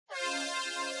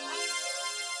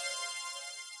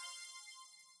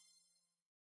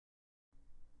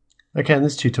Okay, in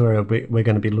this tutorial, we're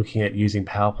going to be looking at using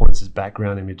PowerPoints as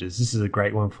background images. This is a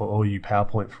great one for all you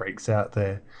PowerPoint freaks out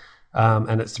there,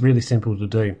 and it's really simple to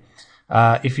do.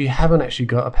 If you haven't actually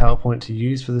got a PowerPoint to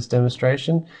use for this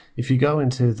demonstration, if you go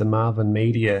into the Marvin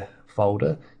Media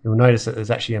folder, you'll notice that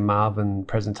there's actually a Marvin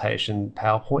presentation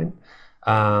PowerPoint.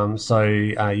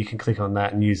 You can click on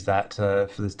that and use that for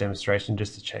this demonstration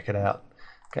just to check it out.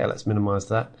 Okay, let's minimize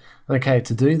that. Okay,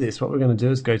 to do this, what we're going to do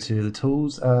is go to the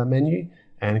Tools menu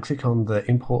and click on the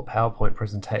Import PowerPoint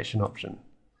Presentation option.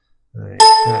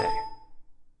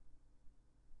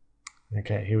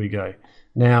 Okay, here we go.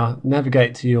 Now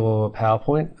navigate to your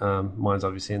PowerPoint. Mine's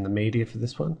obviously in the media for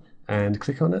this one, and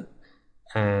click on it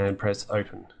and press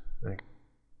Open. Okay.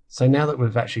 So now that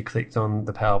we've actually clicked on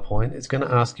the PowerPoint, it's going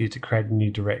to ask you to create a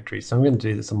new directory. So I'm going to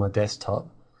do this on my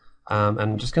desktop, and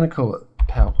I'm just going to call it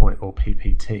PowerPoint or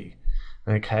PPT.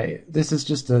 Okay, this is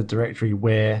just a directory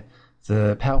where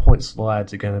the PowerPoint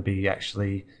slides are going to be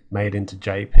actually made into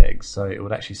JPEGs, so it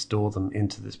would actually store them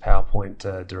into this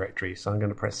PowerPoint directory. So I'm going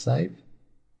to press Save.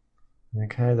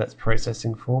 Okay, that's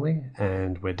processing for me,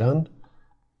 and we're done.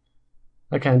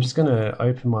 Okay, I'm just going to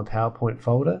open my PowerPoint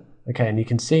folder. Okay, and you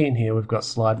can see in here we've got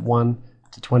slide 1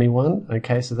 to 21.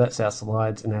 Okay, so that's our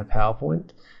slides in our PowerPoint.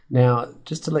 Now,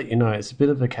 just to let you know, it's a bit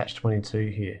of a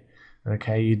catch-22 here.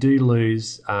 Okay, you do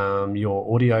lose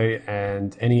your audio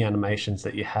and any animations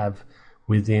that you have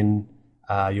within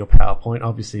your PowerPoint.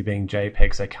 Obviously, being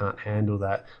JPEGs, they can't handle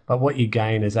that. But what you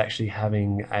gain is actually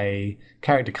having a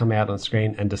character come out on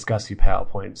screen and discuss your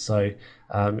PowerPoint. So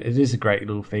it is a great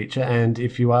little feature. And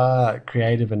if you are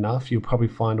creative enough, you'll probably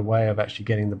find a way of actually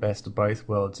getting the best of both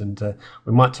worlds. And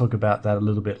we might talk about that a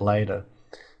little bit later.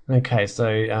 Okay,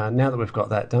 so now that we've got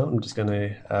that done, I'm just going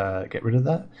to get rid of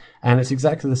that. And it's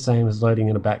exactly the same as loading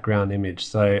in a background image.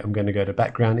 So I'm going to go to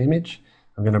background image,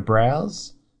 I'm going to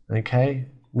browse, okay,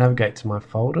 navigate to my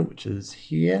folder, which is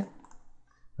here.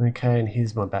 Okay, and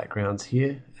here's my backgrounds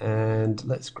here. And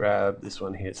let's grab this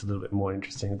one here. It's a little bit more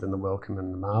interesting than the welcome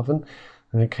and the Marvin.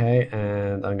 Okay,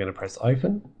 and I'm going to press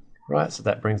open. Right, so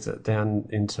that brings it down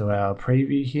into our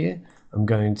preview here. I'm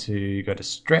going to go to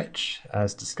stretch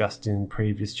as discussed in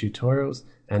previous tutorials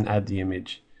and add the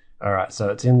image. Alright, so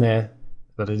it's in there,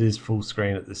 but it is full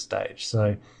screen at this stage.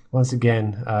 So once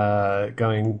again,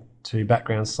 going to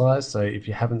background size. So if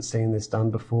you haven't seen this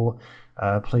done before,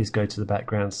 please go to the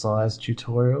background size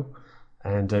tutorial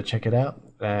and check it out.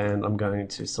 And I'm going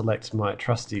to select my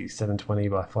trusty 720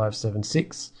 by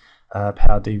 576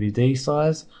 Power DVD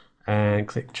size and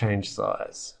click change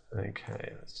size.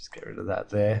 Okay, let's just get rid of that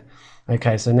there.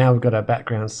 Okay, so now we've got our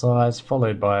background size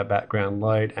followed by a background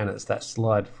load, and it's that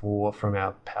slide 4 from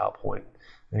our PowerPoint.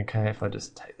 Okay, if I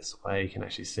just take this away, you can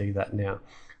actually see that now.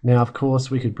 Now, of course,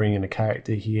 we could bring in a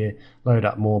character here, load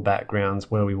up more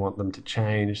backgrounds where we want them to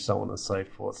change, so on and so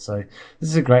forth. So this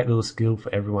is a great little skill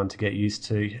for everyone to get used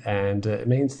to, and it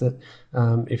means that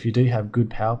if you do have good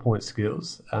PowerPoint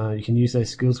skills, you can use those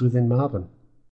skills within Marvin.